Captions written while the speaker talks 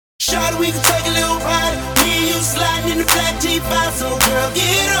Shawty, we can take a little ride. Me and you sliding in the black G5. So girl,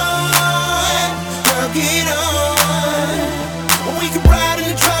 get on. Girl, get on. We can ride in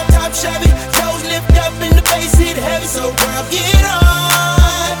the drop top Chevy. Toes lift up in the bass, hit heavy. So girl, get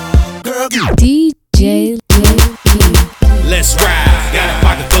on. Girl, get on. DJ Lil Kee. Let's ride. Got a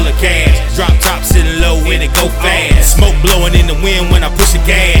pocket full of cash. Drop top sitting low and it go fast. Smoke blowing in the wind when I push the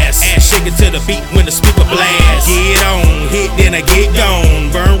gas. Ass shaking to the beat when the speaker blast. Get on, hit then I get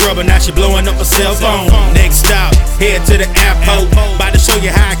gone. Burn rubber, now she blowing up a cell phone. Next stop, head to the airport. About to show you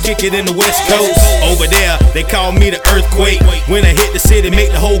how I kick it in the West Coast. Over there, they call me the earthquake. When I hit the city,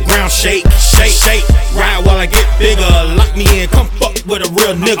 make the whole ground shake. Shake, shake, ride while I get bigger. Lock me in, come fuck with a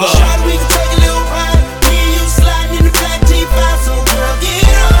real nigga. Shawty, we can take a little ride. Me and you sliding in the black G5. So girl, get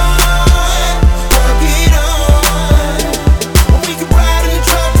on. Girl, get on. We can ride in the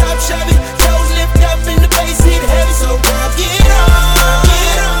drop top Chevy. Toes lift up in the bass, hit heavy. So girl, get on.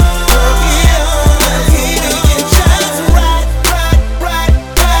 Get on. Girl, get on. Get on. Shawty, so ride, ride, ride,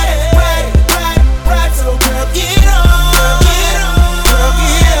 ride, ride, ride, ride. So girl, get on. Get on. Girl,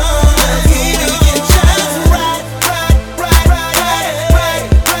 get on. Get on. Shawty, so ride, ride, ride, ride, ride,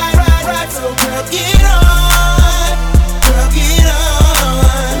 ride, ride. So girl, get on. Girl, get on.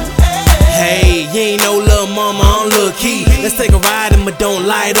 Hey, you ain't no little mama, I'm Lil Kee. Let's take a ride and don't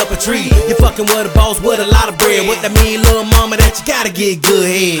light up a tree. You fucking with a boss with a lot of bread. What that mean, little mama, that you gotta get good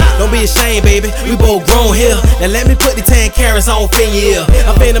head. Don't be ashamed, baby, we both grown here. Now let me put the 10 carats off in your ear.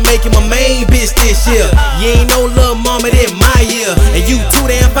 I'm finna make you my main bitch this year. You ain't no little mama, that my year. And you too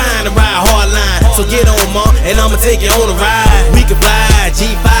damn fine to ride hardline. So get on, mom, and I'ma take you on a ride. We can fly,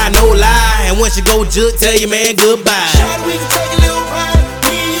 G5, no lie. And once you go jug, tell your man goodbye. Shawty, we can take a little ride.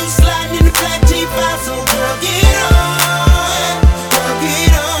 Me and you sliding in the black G5. So girl, get on. Girl,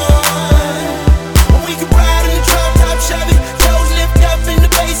 get on. We can ride in the drop top Chevy. Toes lift up in the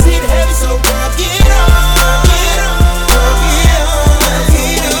bass, hit heavy. So girl, get on. Get on. Girl, get on.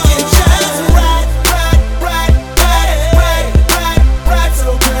 Get on. Shawty, so ride, ride, ride, ride, ride, ride.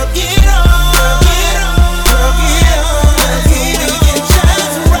 So girl, get on. Get on. Girl, get on. Get on. Shawty,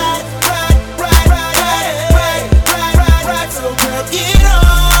 so ride, ride, ride, ride, ride, ride. So girl, get on.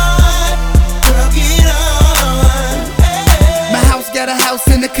 Girl, get on. My house got a house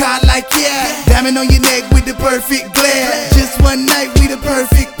in the car like yeah. Diamond on your neck with the perfect glare. Just one night we the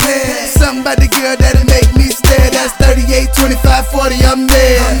perfect pair. Something about the girl that'll make me stare. That's 38, 25, 40, I'm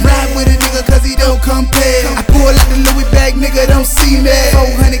there. Ride with a nigga cause he don't compare. I pull out the Louis bag, nigga don't see me.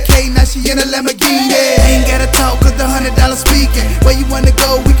 400K, now she in a Lamborghini. Ain't gotta talk cause the $100 speaking. Where you wanna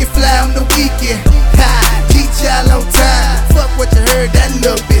go, we can fly on the weekend. Ha, teach y'all on time. Fuck what you heard, that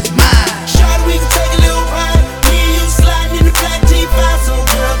little bitch mine. Shawty, we can take a little ride. Me and you sliding in the black G5. So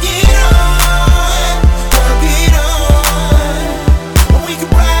girl, get on. Girl, get on. We can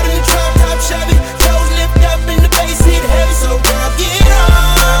ride in the drop top Chevy.